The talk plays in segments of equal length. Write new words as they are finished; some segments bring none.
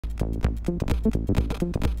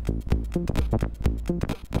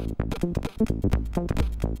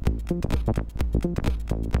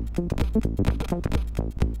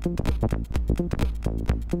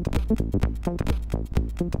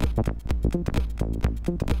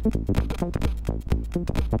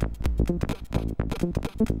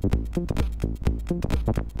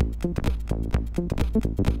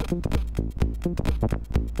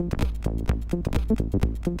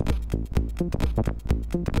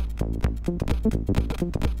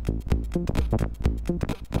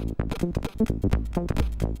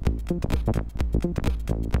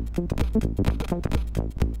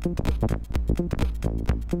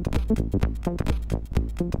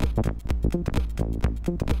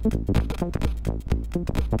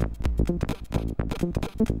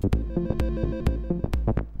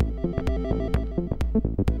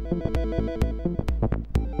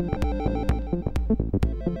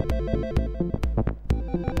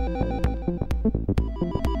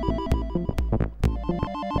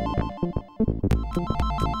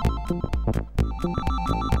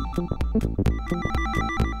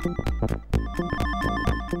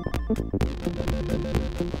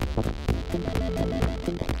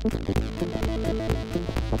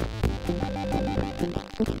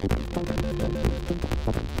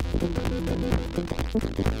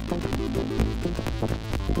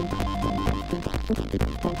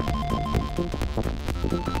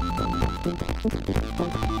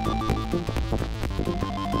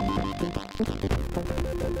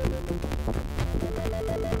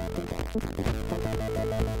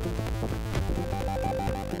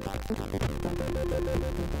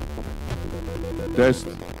Test.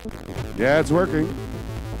 Yeah, it's working.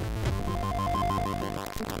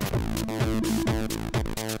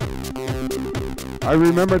 I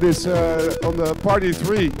remember this on the Party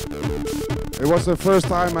 3. It was the first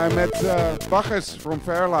time I met Baches from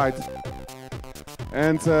Fairlight.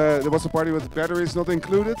 And there was a party with batteries not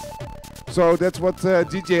included. So that's what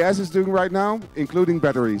DJS is doing right now, including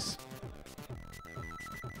batteries.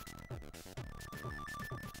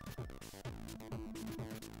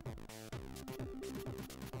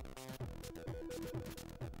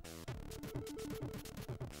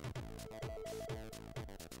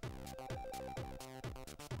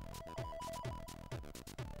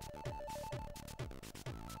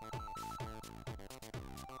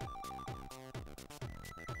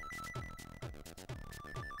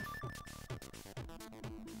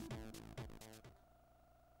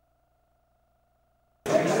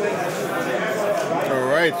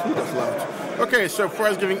 Okay, so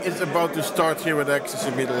prize giving is about to start here with X. This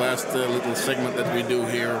will be the last little segment that we do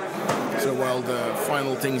here. So while the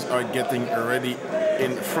final things are getting ready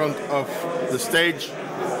in front of the stage,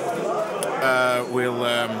 we'll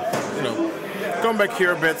come back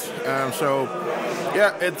here a bit. So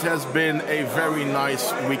yeah, it has been a very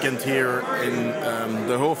nice weekend here in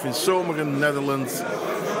the Hoof in Someren, Netherlands.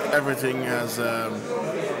 Everything has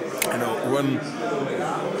run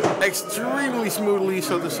extremely smoothly,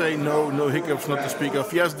 so to say. No hiccups, not to speak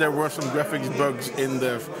of. Yes, there were some graphics bugs in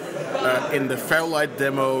the Fairlight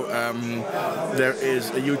demo. There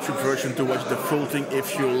is a YouTube version to watch the full thing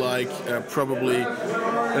if you like. Probably,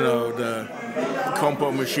 the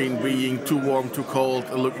compo machine being too warm, too cold.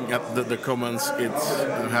 Looking at the comments, it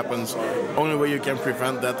happens. Only way you can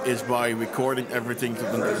prevent that is by recording everything to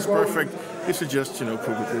that is perfect. Is to just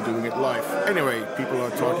probably doing it live. Anyway, people are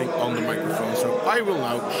talking on the microphone, so I will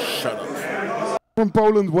now shut up. From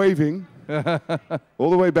Poland waving, all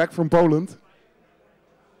the way back from Poland.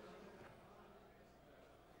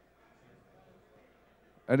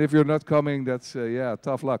 And if you're not coming, that's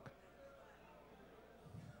tough luck.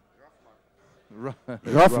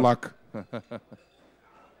 Rough luck.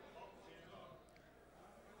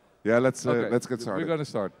 Yeah, let's get started. We're gonna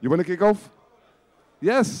start. You want to kick off?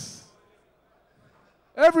 Yes.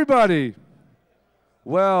 Everybody.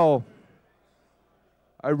 Well,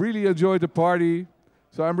 I really enjoyed the party,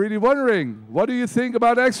 so I'm really wondering, what do you think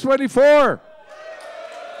about X24?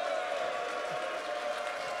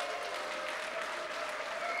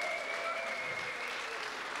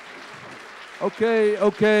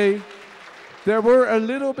 Okay. There were a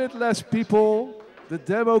little bit less people. The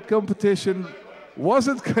demo competition was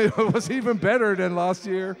even better than last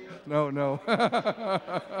year. No.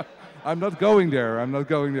 I'm not going there.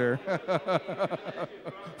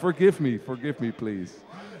 Forgive me, please.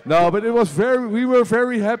 No, but we were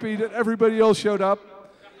very happy that everybody else showed up.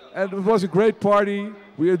 And it was a great party.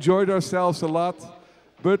 We enjoyed ourselves a lot.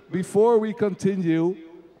 But before we continue,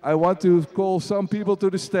 I want to call some people to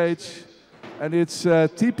the stage. And it's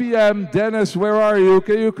TPM. Dennis, where are you?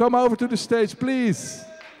 Can you come over to the stage, please?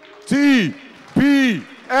 T.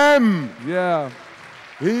 BM. Yeah.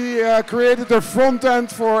 He created the front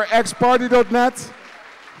end for xparty.net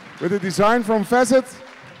with a design from Facet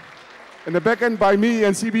and the back end by me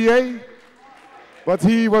and CBA. But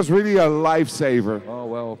he was really a lifesaver. Oh,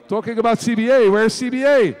 well. Talking about CBA, where's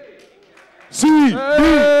CBA? CBA!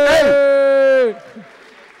 Hey!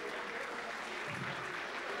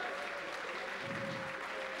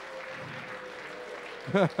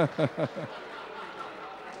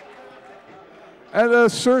 And a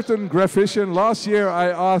certain graphician, last year I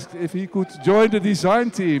asked if he could join the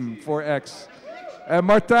design team for X. And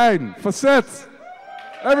Martijn, Facet,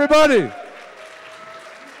 everybody!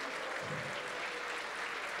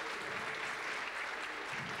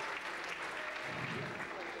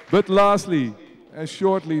 But lastly, and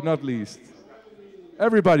shortly not least,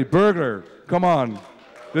 everybody, Burglar, come on.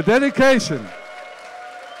 The dedication.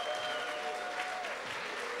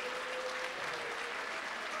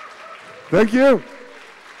 Thank you.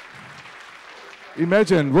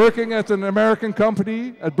 Imagine working at an American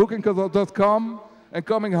company at booking.com and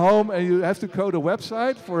coming home and you have to code a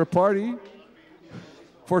website for a party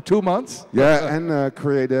for 2 months. Yeah, and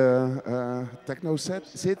create a techno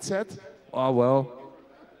set. Oh, well,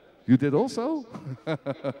 you did also?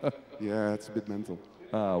 Yeah, it's a bit mental.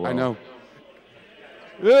 Ah, well. I know.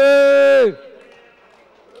 Hey!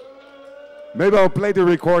 Maybe I'll play the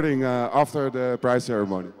recording after the prize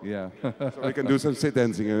ceremony. Yeah. So we can do some sit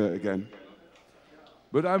dancing again.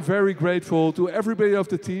 But I'm very grateful to everybody of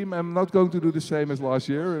the team. I'm not going to do the same as last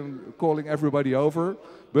year and calling everybody over.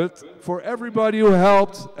 But for everybody who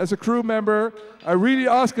helped as a crew member, I really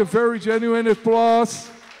ask a very genuine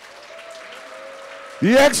applause.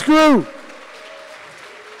 The X crew!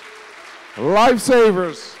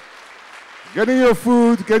 Lifesavers! Getting your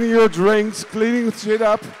food, getting your drinks, cleaning shit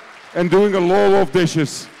up, and doing a lot of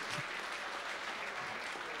dishes.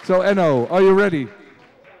 So, Enno, are you ready?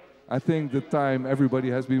 I think the time everybody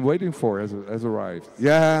has been waiting for has arrived.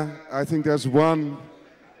 Yeah, I think there's one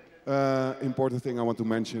important thing I want to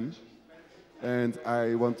mention. And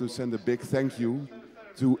I want to send a big thank you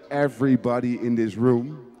to everybody in this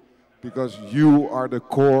room, because you are the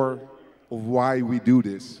core of why we do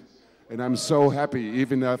this. And I'm so happy,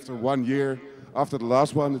 even after 1 year, after the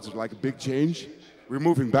last one, it's like a big change. We're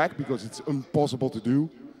moving back because it's impossible to do.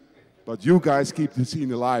 But you guys keep the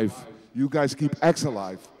scene alive. You guys keep X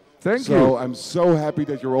alive. Thank you. So I'm so happy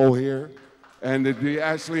that you're all here and that we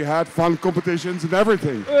actually had fun competitions and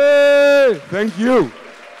everything. Hey! Thank you.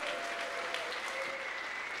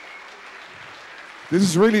 This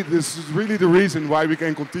is really the reason why we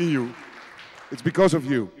can continue. It's because of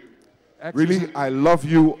you. Really, I love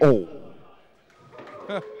you all.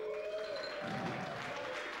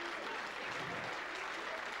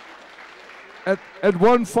 And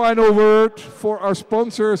one final word for our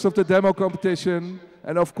sponsors of the demo competition.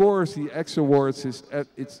 And of course, the X Awards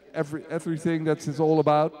it's everything that it's all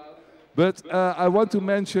about. But I want to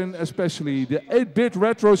mention especially the 8-bit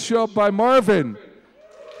retro shop by Marvin.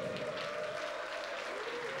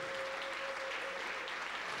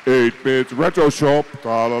 8-bit retro shop,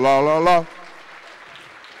 la la la la la.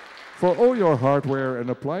 For all your hardware and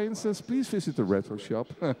appliances, please visit the retro shop.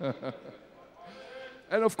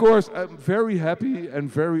 And of course, I'm very happy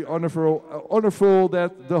and very honorful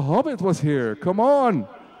that The Hobbit was here. Come on!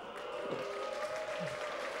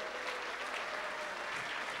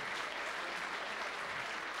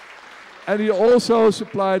 And he also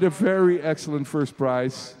supplied a very excellent first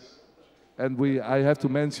prize. And I have to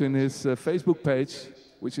mention his Facebook page,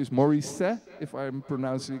 which is Maurice, if I'm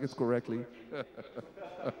pronouncing it correctly.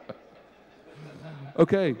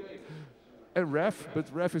 Okay. And Ref,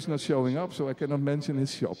 but Ref is not showing up, so I cannot mention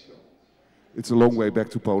his shop. It's a long way back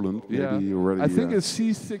to Poland. Yeah. Maybe already, I think it's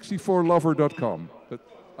c64lover.com, but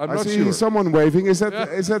I'm not see sure. someone waving. Is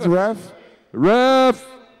that Raf? Ref!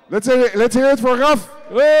 Let's hear it for Raf.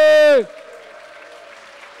 Hey!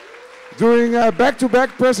 Doing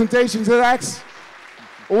back-to-back presentations at X.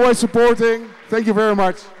 Always supporting. Thank you very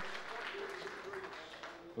much.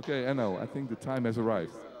 Okay, Enno, I think the time has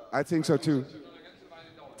arrived. I think so too.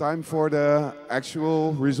 Time for the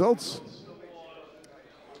actual results.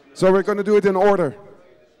 So we're going to do it in order.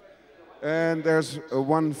 And there's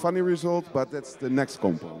one funny result, but that's the next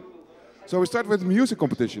compo. So we start with the music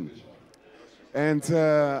competition. And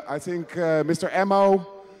I think Mr. Ammo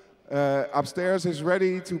upstairs is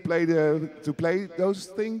ready to play those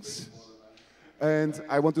things. And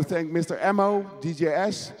I want to thank Mr. Ammo,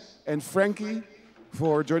 DJS, and FRaNKy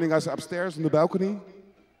for joining us upstairs on the balcony.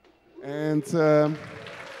 And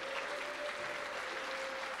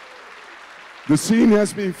the scene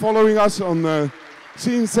has been following us on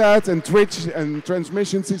Scenesat and Twitch and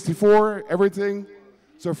Transmission64, everything.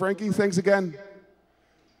 So FRaNKy, thanks again.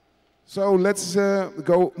 So let's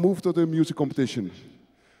move to the music competition.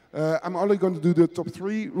 I'm only going to do the top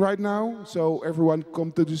 3 right now, so everyone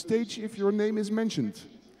come to the stage if your name is mentioned.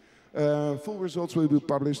 Full results will be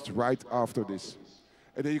published right after this.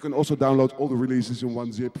 And then you can also download all the releases in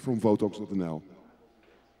one zip from votox.nl.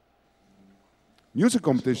 Music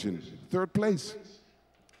competition, 3rd place.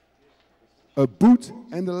 A boot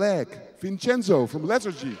and a leg. Vincenzo from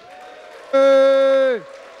Lethargy. Hey!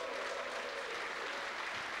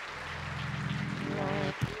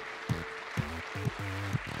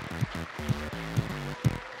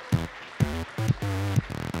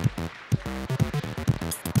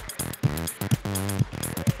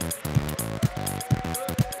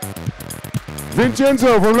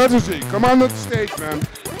 Vincenzo from Lethargy, come on the stage, man.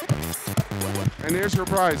 And here's your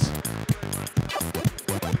prize.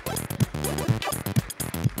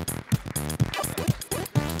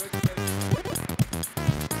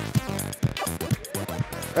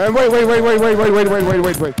 And wait.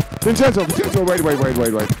 Vincenzo, wait.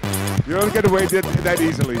 You don't get away that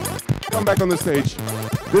easily. Come back on the stage.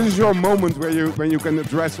 This is your moment when you can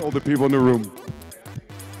address all the people in the room.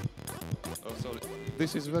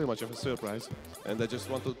 This is very much of a surprise, and I just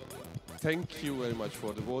want to thank you very much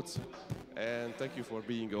for the votes, and thank you for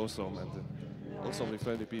being awesome, and awesomely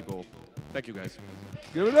friendly people. Thank you, guys.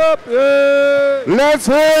 Give it up! Yay! Let's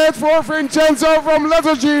hear it for Vincenzo from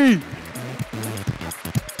Lethargy!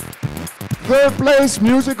 3rd place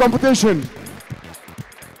music competition.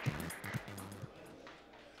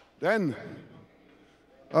 Then,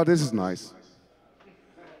 oh, this is nice.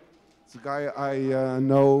 It's a guy I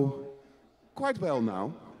know quite well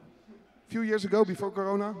now. A few years ago, before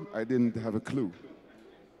Corona, I didn't have a clue.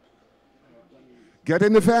 Get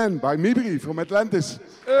in the Van by Mibri from Atlantis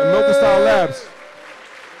and Multistar Labs.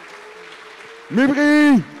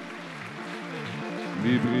 Mibri!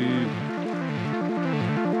 Mibri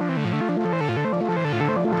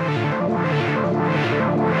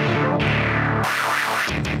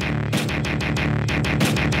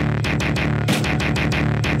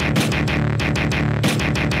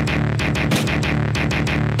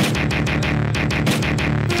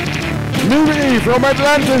from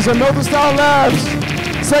Atlantis and Multistar Labs.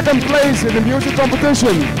 2nd place in the music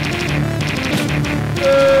competition.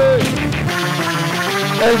 Yay!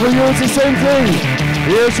 And for you it's the same thing.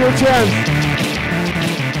 Here's your chance.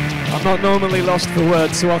 I'm not normally lost for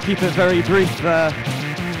words, so I'll keep it very brief.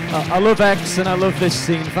 I love X and I love this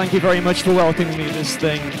scene. Thank you very much for welcoming me to this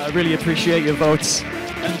thing. I really appreciate your votes.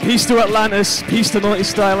 And peace to Atlantis, peace to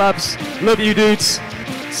Multistar Labs. Love you dudes.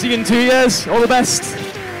 See you in 2 years. All the best.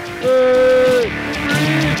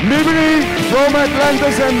 Mibri from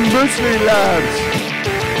Atlantis and Multistar Labs.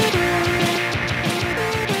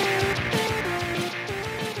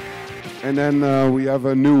 And then we have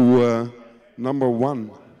a new number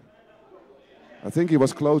 1. I think he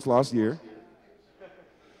was close last year.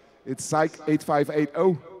 It's PETSCII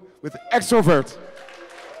 8580 with Extrovert.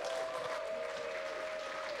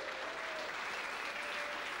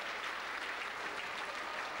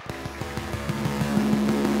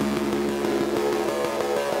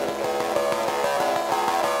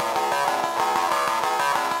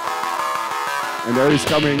 And there he's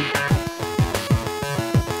coming.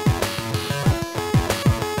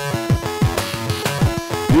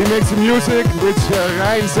 He makes music which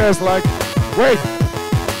Ryan says like, wait,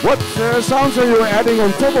 what sounds are you adding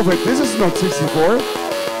on top of it? This is not 64.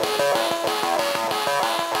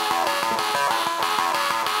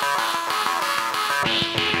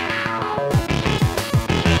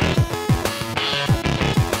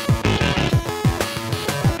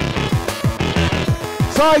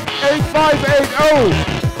 PETSCII 8580!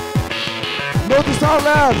 Multistar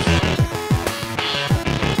Labs!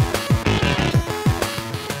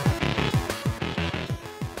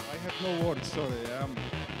 I have no words, sorry.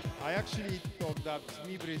 I actually thought that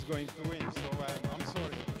Mibri is going to win, so I'm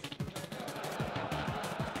sorry.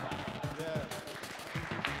 Yeah.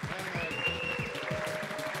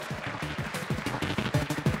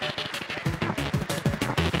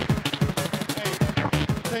 Hey,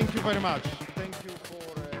 thank you very much. Thank you for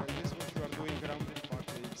this what you are doing around this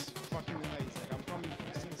party. It's fucking amazing. I'm coming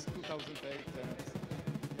since 2008 and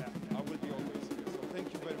yeah, I will be always here. So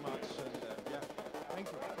thank you very much and yeah, thank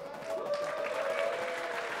you.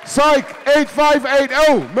 PETSCII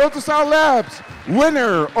 8580, Multistar Labs,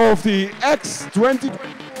 winner of the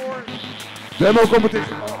X2024 demo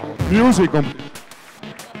competition, music competition.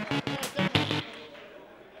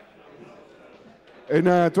 In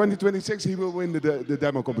 2026 he will win the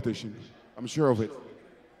demo competition, I'm sure of it.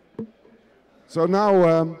 So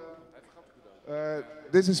now,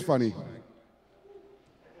 this is funny.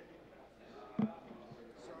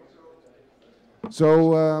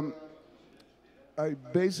 So I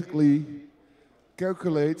basically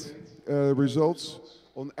calculate results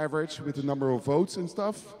on average with the number of votes and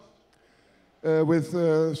stuff, with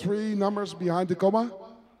 3 numbers behind the comma.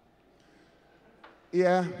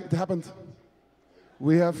 Yeah, it happened.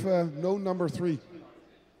 We have no number 3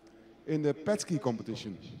 in the PETSCII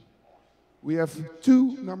competition. We have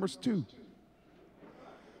 2 numbers 2.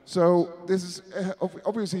 So this is,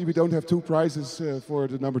 obviously we don't have 2 prizes for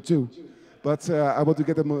the number 2, but I want to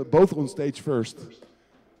get them both on stage first.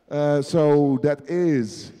 So that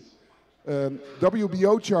is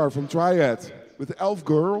WBO Char from Triad with Elf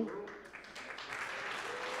Girl.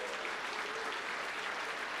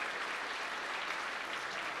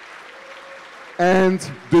 And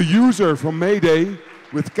the user from Mayday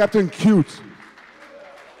with Captain Cute.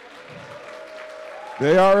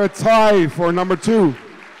 They are a tie for number 2.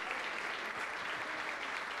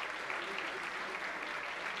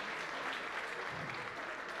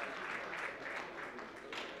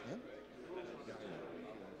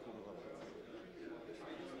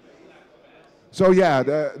 So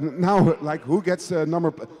yeah, now like who gets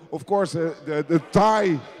number? Of course, the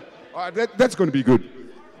tie. That's going to be good.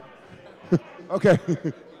 Okay.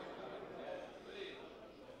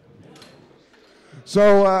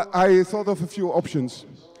 So I thought of a few options,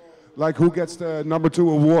 like who gets the number 2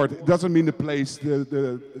 award. It doesn't mean the place,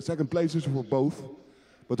 the second place is for both,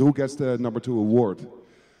 but who gets the number 2 award.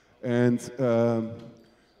 And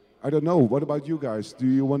I don't know, what about you guys? Do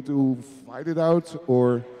you want to fight it out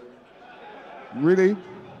or really?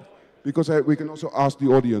 Because we can also ask the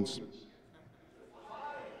audience.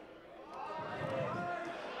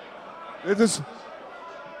 This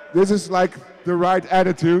is like the right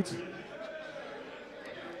attitude.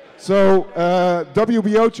 So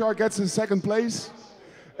WBO Char gets a 2nd place,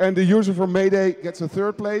 and the user from Mayday gets a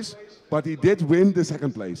 3rd place, but he did win the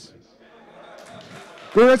 2nd place.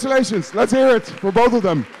 Congratulations! Let's hear it for both of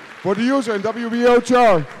them. For the user and WBO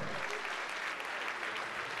Char.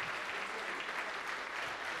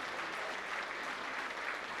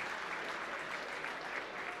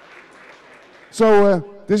 So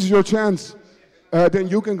this is your chance. Then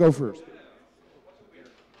you can go first.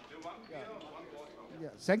 Yeah,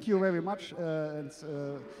 thank you very much. I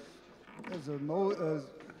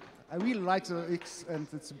really like the X, and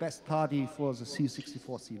it's the best party for the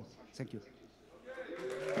C64 scene. Thank you.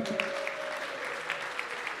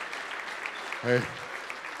 Hey,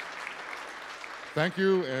 thank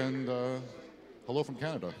you, and hello from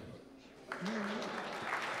Canada.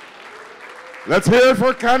 Let's hear it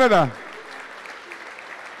for Canada.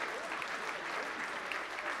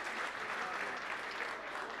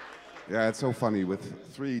 Yeah, it's so funny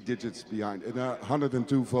with 3 digits behind and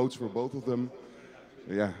 102 votes for both of them.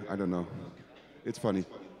 Yeah, I don't know. It's funny.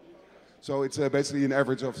 So it's basically an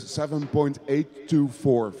average of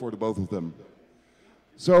 7.824 for the both of them.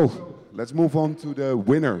 So let's move on to the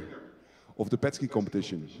winner of the PETSCII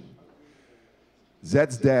competition.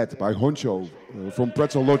 Zed's Dead by Honcho from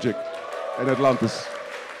Pretzel Logic and Atlantis.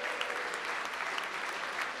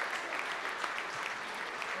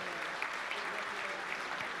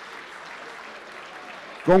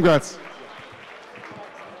 Congrats.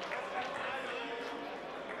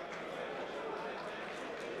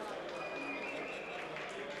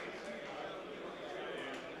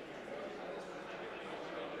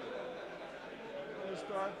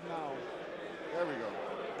 Start now. There we go.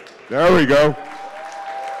 There we go.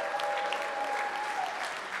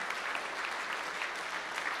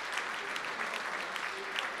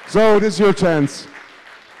 So this is your chance.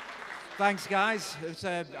 Thanks, guys. It's,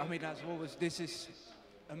 I mean, as always, this is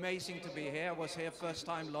amazing to be here. I was here first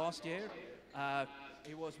time last year.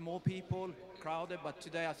 It was more people, crowded, but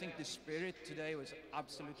today I think the spirit today was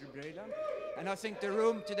absolutely brilliant. And I think the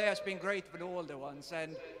room today has been great with all the ones.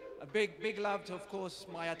 And a big love to, of course,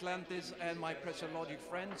 my Atlantis and my Pretzel Logic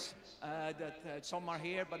friends. Some are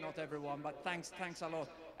here, but not everyone. But thanks a lot.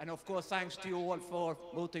 And of course, thanks to you all for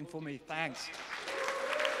voting for me. Thanks.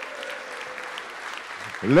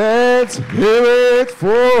 Let's hear it for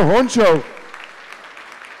Honcho.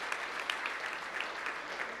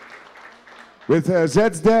 With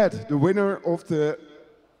Zed's Dead, the winner of the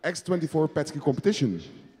X24 PETSCII competition.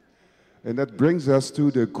 And that brings us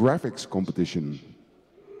to the graphics competition.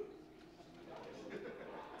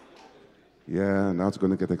 Yeah, now it's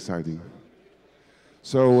going to get exciting.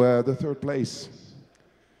 So the 3rd place,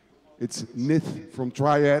 it's Nith from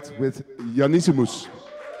Triad with Yannissimus.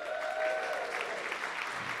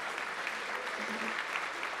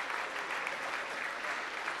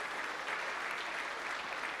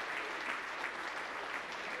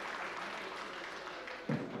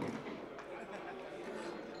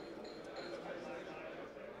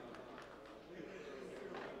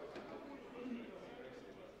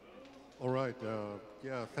 All right.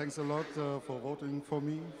 Yeah, thanks a lot for voting for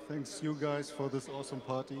me. Thanks you guys for this awesome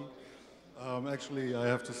party. Actually, I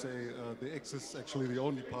have to say the X is actually the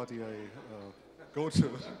only party I go to,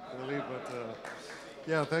 really. But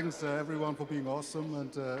yeah, thanks everyone for being awesome,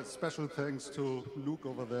 and special thanks to Luke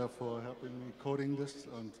over there for helping me coding this.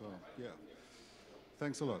 And yeah,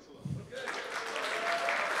 thanks a lot.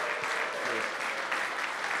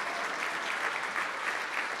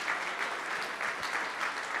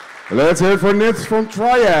 Let's hear it for Nits from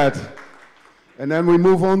Triad. And then we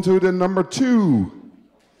move on to the number 2.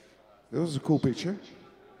 That was a cool picture.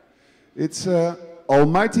 It's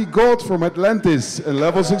Almighty God from Atlantis and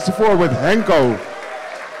level 64 with Henko.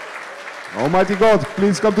 Almighty God,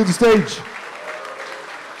 please come to the stage.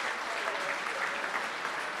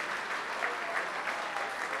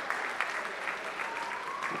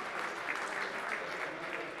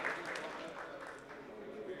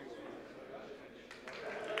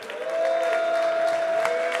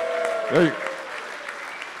 Hey.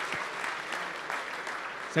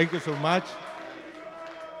 Thank you so much.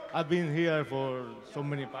 I've been here for so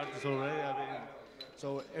many parties already.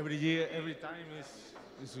 So every year, every time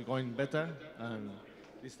is going better, and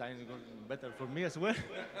this time is going better for me as well.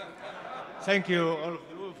 Thank you all of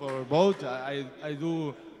you for both. I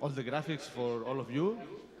do all the graphics for all of you,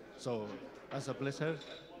 so that's a pleasure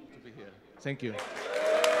to be here. Thank you.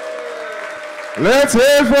 Let's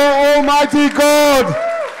hear for Almighty God.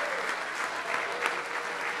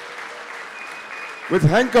 With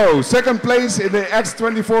Henko, second place in the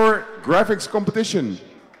X24 graphics competition.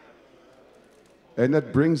 And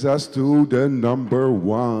that brings us to the number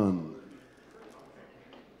 1.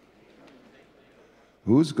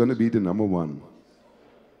 Who's gonna be the number 1?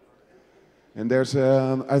 And there's,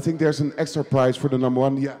 I think there's an extra prize for the number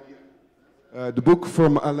 1. Yeah, the book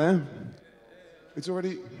from Alain. It's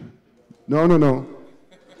already. No.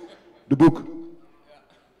 The book.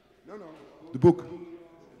 No. The book.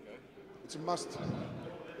 It's a must.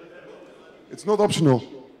 It's not optional.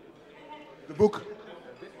 The book.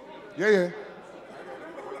 Yeah.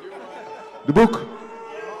 The book.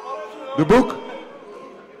 The book.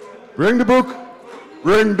 Bring the book.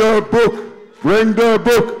 Bring the book. Bring the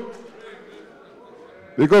book.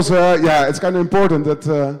 Because, yeah, it's kind of important that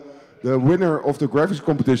the winner of the graphics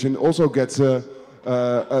competition also gets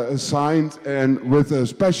signed and with a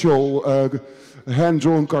special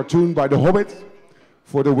hand-drawn cartoon by The Hobbit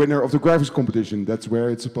for the winner of the graphics competition. That's where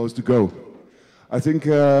it's supposed to go. I think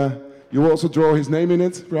you will also draw his name in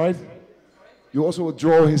it, right? You also will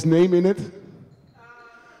draw his name in it?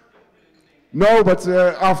 No, but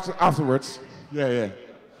afterwards. Yeah.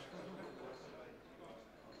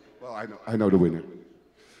 Well, I know the winner.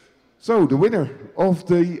 So, the winner of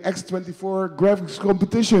the X24 graphics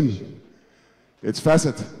competition, it's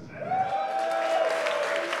FRaNKy.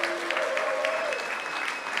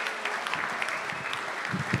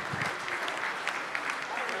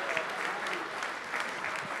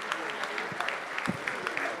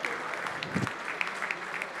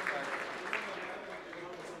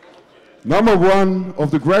 Number 1 of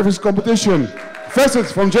the graphics competition,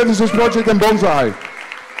 FRaNKy from Genesis Project and Bonsai.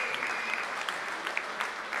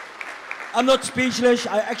 I'm not speechless.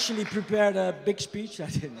 I actually prepared a big speech. I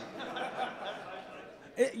didn't.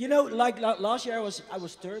 You know, like last year, I was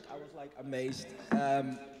third. I was like amazed,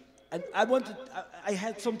 and I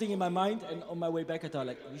had something in my mind, and on my way back, I thought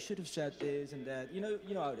like, you should have said this and that. You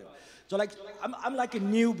know how it is. So like, I'm like a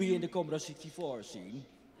newbie in the Commodore 64 scene.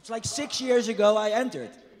 It's like 6 years ago I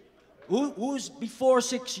entered. Who's before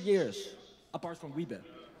 6 years, apart from Wiebe?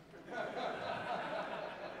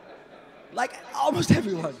 Like almost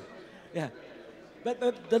everyone. Yeah,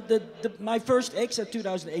 but my first X at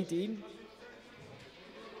 2018.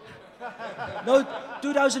 No,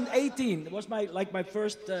 2018 was my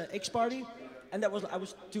first X party, and I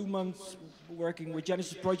was 2 months working with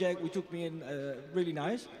Genesis Project. We took me in really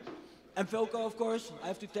nice, and Vilko, of course. I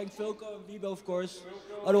have to thank Vilko and Wiebe, of course.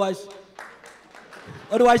 Otherwise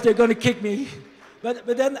they're gonna kick me. But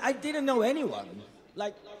then I didn't know anyone,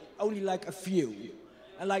 like only like a few,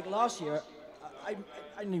 and like last year.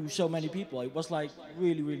 I knew so many people. It was like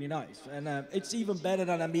really nice, and it's even better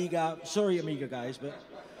than Amiga. Sorry, Amiga guys, but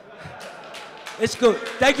it's good.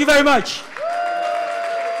 Thank you very much.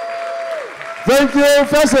 Thank you,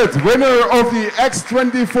 FRaNKy, winner of the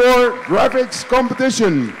X24 graphics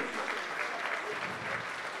competition.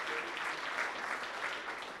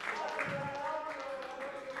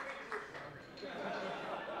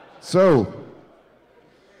 So,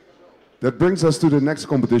 that brings us to the next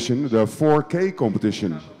competition, the 4K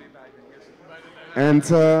competition. And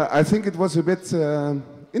I think it was a bit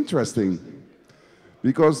interesting,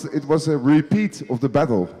 because it was a repeat of the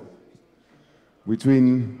battle.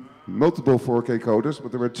 between multiple 4K coders,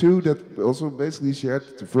 but there were two that also basically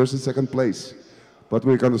shared the first and second place. But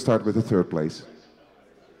we're going to start with the third place.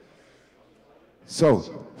 So,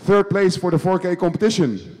 third place for the 4K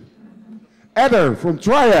competition. Adder from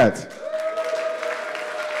Triad.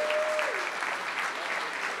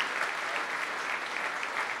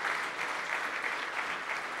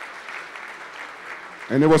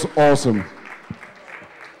 And it was awesome.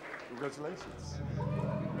 Congratulations.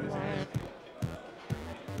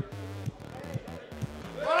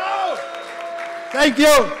 Thank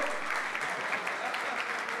you.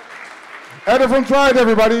 Adder from Triad,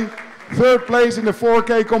 everybody. Third place in the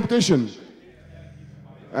 4K competition.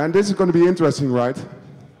 And this is going to be interesting, right?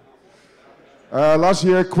 Last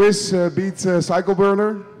year, Quiz beat Cycle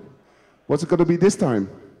Burner. What's it going to be this time?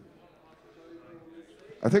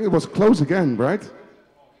 I think it was close again, right?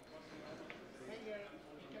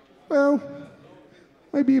 Well,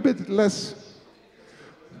 maybe a bit less.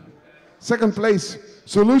 Second place,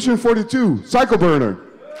 Solution 42, Cycle Burner.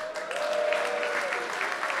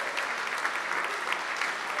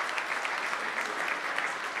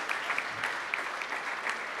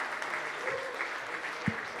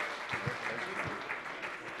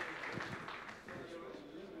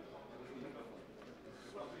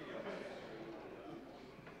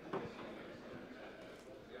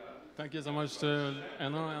 Thank you so much to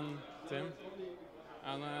Enno and Tim.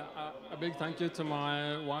 And a big thank you to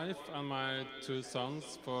my wife and my two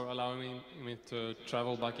sons for allowing me to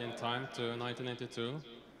travel back in time to 1982.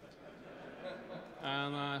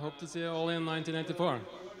 And I hope to see you all in 1984.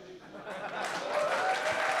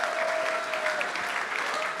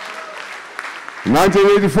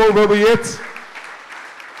 '1984 will be it.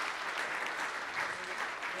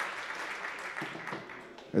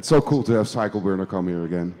 It's so cool to have Cycle Burner come here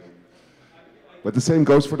again. But the same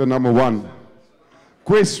goes for the number one.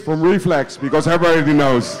 Quiz from Reflex, because everybody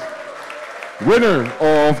knows. Winner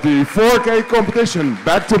of the 4K competition,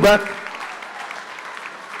 back to back.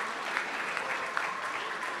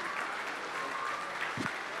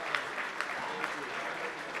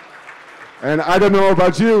 And I don't know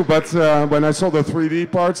about you, but when I saw the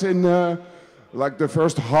 3D parts in like the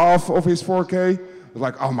first half of his 4K, I was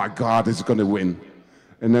like, oh my God, this is gonna win.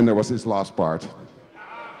 And then there was this last part.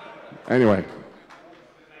 Anyway.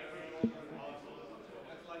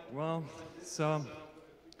 Well, so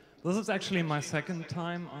this is actually my second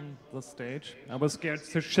time on the stage. I was scared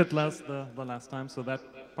shitless the last time, so that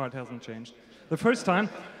part hasn't changed. The first time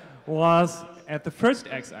was at the first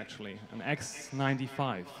X, actually, an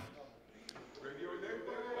X95.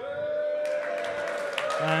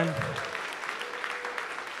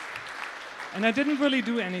 And I didn't really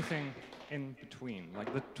do anything in between.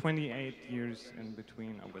 Like the 28 years in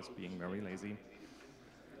between, I was being very lazy.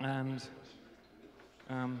 And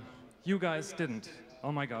you guys didn't.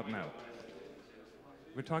 Oh my God, no.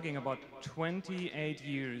 We're talking about 28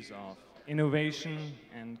 years of innovation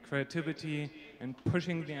and creativity and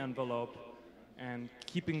pushing the envelope and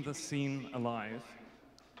keeping the scene alive.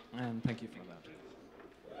 And thank you for that.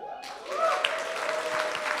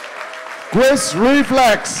 Quiz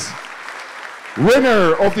Reflex,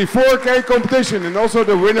 winner of the 4K competition and also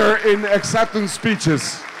the winner in acceptance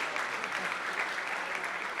speeches.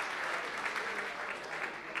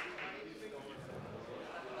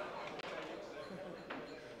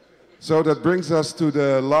 So that brings us to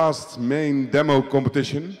the last main demo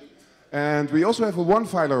competition. And we also have a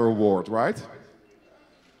one-filer award, right?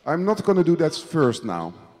 I'm not going to do that first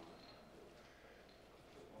now.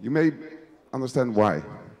 You may understand why.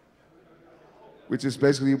 Which is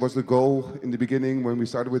basically was the goal in the beginning when we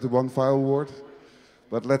started with the one-file award.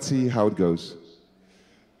 But let's see how it goes.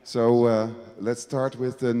 So let's start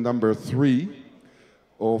with the number 3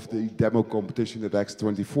 of the demo competition at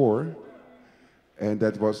X24. And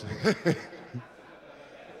that was,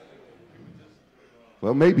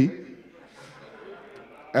 well, maybe.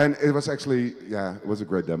 And it was actually, yeah, it was a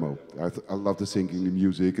great demo. I love the syncing, the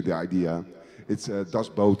music, the idea. It's Das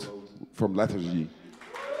Boot from Lethargy.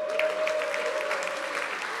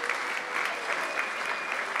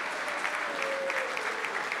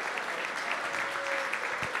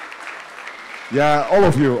 Yeah, all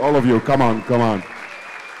of you, come on, come on.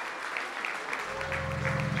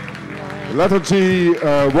 Lethargy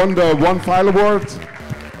won the one-file award,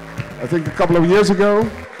 I think a couple of years ago,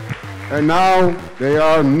 and now they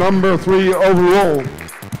are number 3 overall.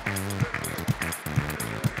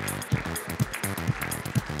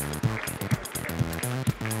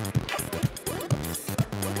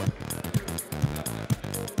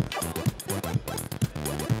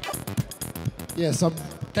 Yes,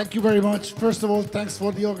 thank you very much. First of all, thanks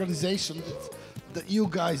for the organization. It's You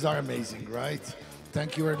guys are amazing, right?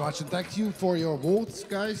 Thank you very much, and thank you for your votes,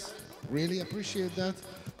 guys. Really appreciate that.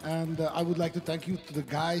 And I would like to thank you to the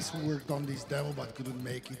guys who worked on this demo but couldn't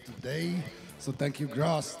make it today. So thank you,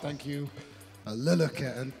 Gras, thank you,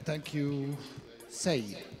 Lilleke, and thank you,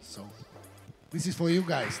 Say. So this is for you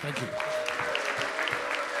guys. Thank you.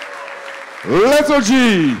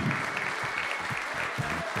 Lethargy!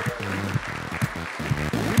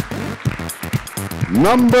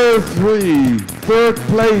 Number 3, third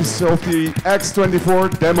place of the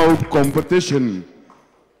X24 demo competition.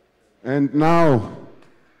 And now,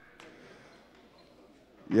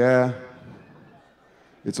 yeah,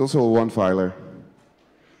 it's also a one-filer.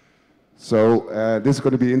 So this is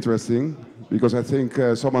going to be interesting because I think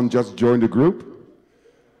someone just joined the group.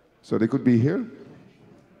 So they could be here.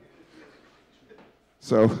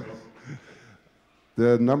 So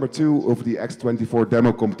the number 2 of the X24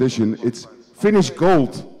 demo competition, it's finished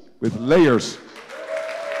gold with layers.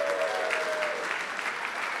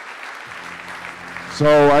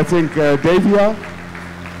 So I think Davia,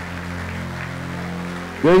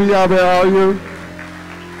 where are you?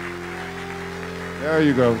 There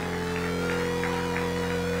you go.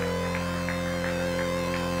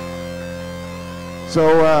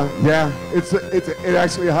 So yeah, it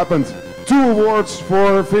actually happened. 2 awards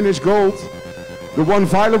for finished gold. The one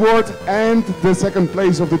file award and the second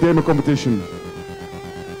place of the demo competition.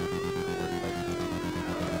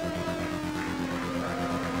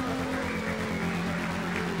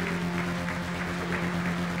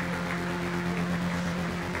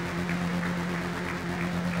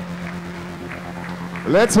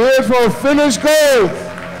 Let's hear it for finished gold.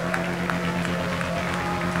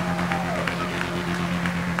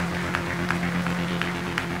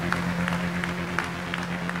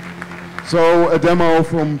 So a demo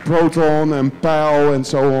from Proton and Pal and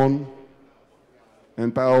so on.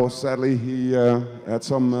 And Pal, sadly, he had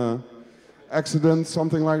some accident,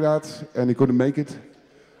 something like that, and he couldn't make it.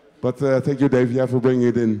 But thank you, Davia, for bringing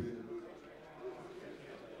it in.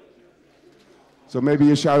 So maybe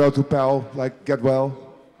a shout out to Pal, like get well.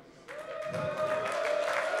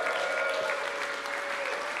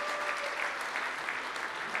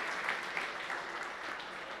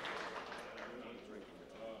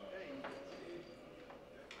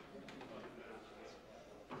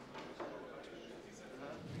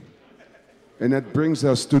 And that brings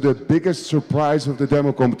us to the biggest surprise of the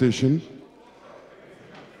demo competition.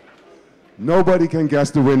 Nobody can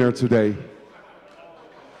guess the winner today.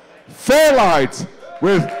 Fairlight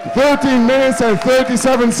with 13 minutes and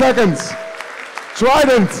 37 seconds.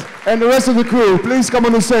 Trident and the rest of the crew, please come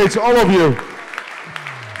on the stage, all of you.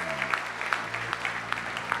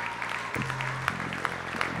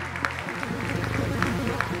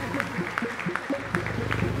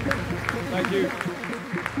 Thank you.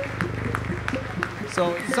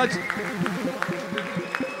 So such.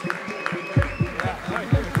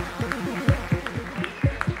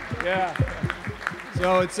 Yeah.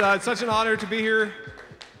 So it's such an honor to be here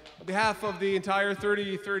on behalf of the entire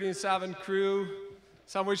 3037 crew,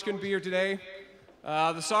 some of which couldn't be here today.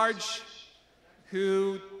 The Sarge,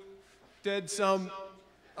 who did some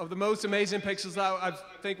of the most amazing pixels that I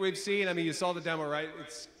think we've seen. I mean, you saw the demo, right?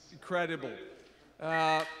 It's incredible.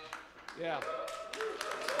 Yeah.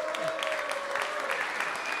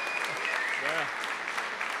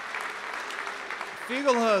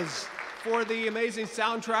 Fiegelhus for the amazing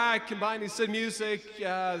soundtrack, combining synth music,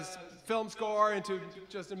 film score into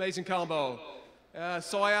just an amazing combo.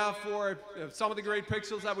 Soya for some of the great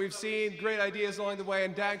pixels that we've seen, great ideas along the way,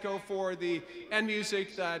 and Danko for the end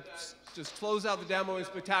music that just closed out the demo in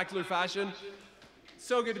spectacular fashion.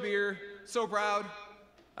 So good to be here, so proud.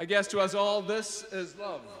 I guess to us all, this is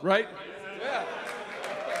love, right? Yeah.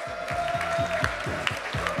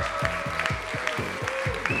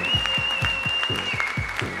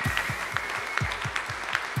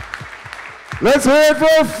 Let's hear it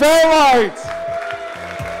for Fairlight!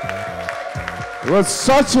 It was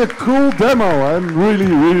such a cool demo. I'm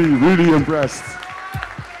really impressed.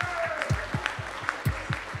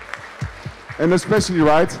 And especially,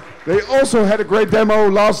 right, they also had a great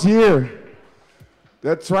demo last year.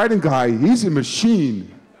 That Trident guy, he's a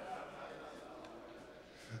machine.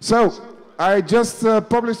 So, I just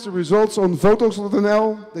published the results on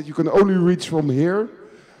Votox.nl that you can only reach from here.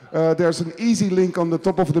 There's an easy link on the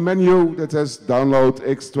top of the menu that says download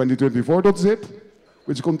X2024.zip,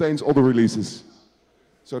 which contains all the releases.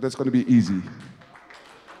 So that's going to be easy.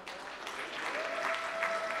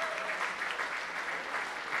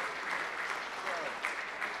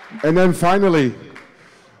 And then finally,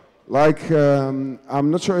 like, I'm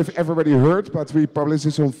not sure if everybody heard, but we published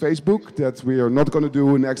this on Facebook that we are not going to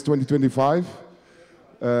do an X2025.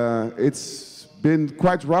 It's been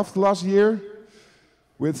quite rough the last year,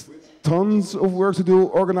 with tons of work to do,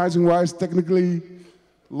 organizing-wise, technically,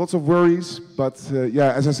 lots of worries. But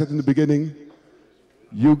yeah, as I said in the beginning,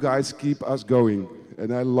 you guys keep us going,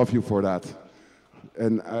 and I love you for that.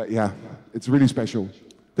 And yeah, it's really special.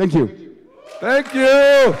 Thank you. Thank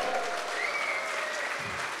you.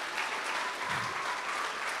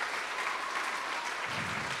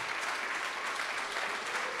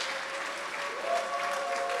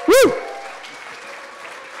 Woo!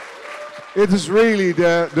 It is really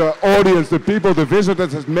the audience, the people, the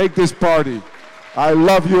visitors that make this party. I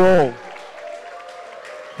love you all.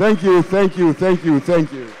 Thank you, thank you, thank you,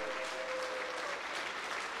 thank you.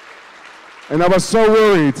 And I was so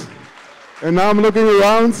worried. And now I'm looking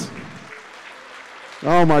around.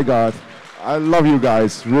 Oh my God. I love you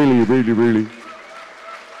guys, really, really, really.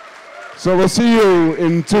 So we'll see you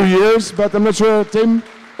in 2 years, but I'm not sure, Tim,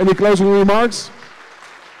 any closing remarks?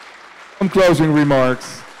 Some closing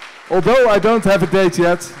remarks. Although I don't have a date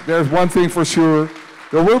yet, there's one thing for sure.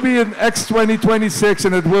 There will be an X2026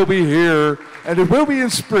 and it will be here. And it will be in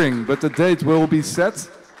spring, but the date will be set.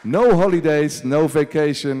 No holidays, no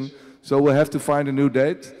vacation. So we'll have to find a new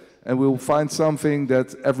date. And we'll find something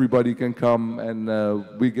that everybody can come and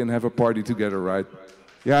we can have a party together, right?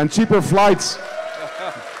 Yeah, and cheaper flights.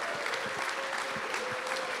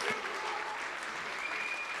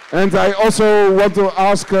 And I also want to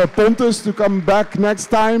ask Pontus to come back next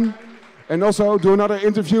time and also do another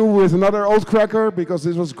interview with another old cracker, because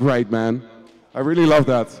this was great, man. I really love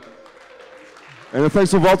that. And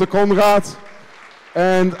thanks to Walter Conrad.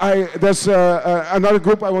 And there's another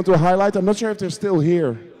group I want to highlight. I'm not sure if they're still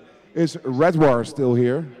here. Is Red War still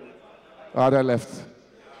here? Ah, they left.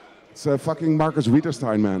 It's fucking Marcus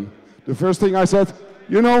Wieterstein, man. The first thing I said,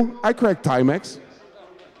 you know, I cracked Timex.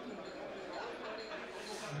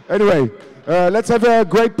 Anyway, let's have a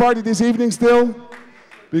great party this evening still,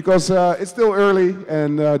 because it's still early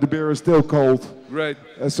and the beer is still cold. Great.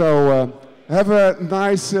 So have a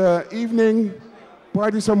nice evening,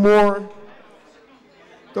 party some more.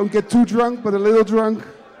 Don't get too drunk, but a little drunk.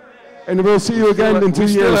 And we'll see you again in 2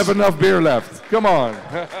 years. We still have enough beer left. Come on.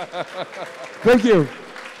 Thank you.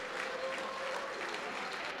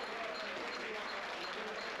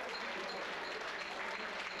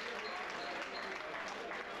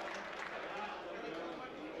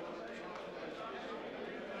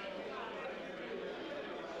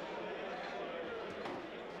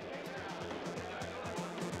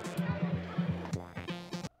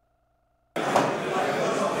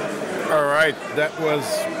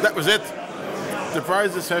 That was it. The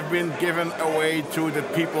prizes have been given away to the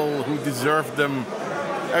people who deserve them.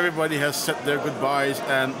 Everybody has said their goodbyes,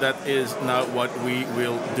 and that is now what we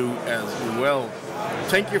will do as well.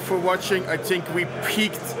 Thank you for watching. I think we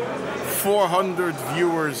peaked 400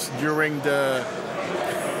 viewers during the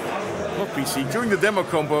during the demo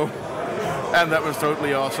compo, and that was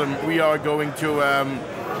totally awesome. We are going to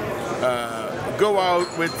go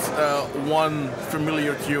out with one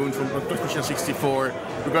familiar tune from Transmission64.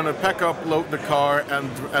 We're going to pack up, load the car,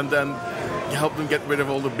 and then help them get rid of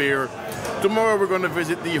all the beer. Tomorrow we're going to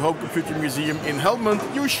visit the Home Computer Museum in Helmond.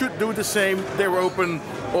 You should do the same. They're open,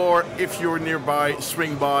 or if you're nearby,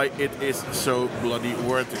 swing by. It is so bloody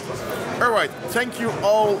worth it. All right, thank you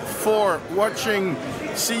all for watching.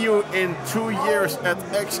 See you in 2 years at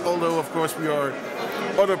X, although of course we are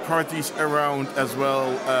other parties around as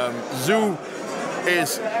well. Zoo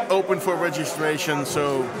is open for registration,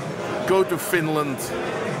 so go to Finland,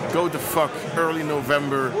 go to fuck early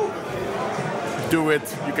November, do it.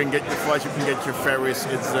 You can get your flights, you can get your ferries.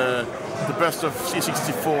 It's the best of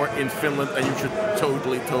C64 in Finland, and you should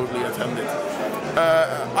totally attend it.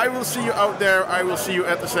 I will see you out there. I will see you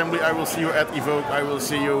at Assembly. I will see you at Evoke. I will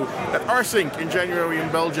see you at Rsync in January in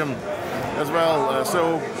Belgium as well.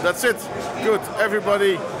 So that's it. Good,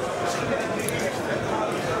 everybody.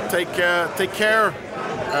 Take care,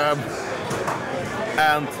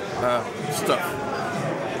 and stuff.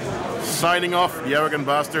 Signing off, the arrogant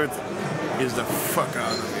bastard is the fuck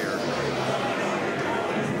out of here.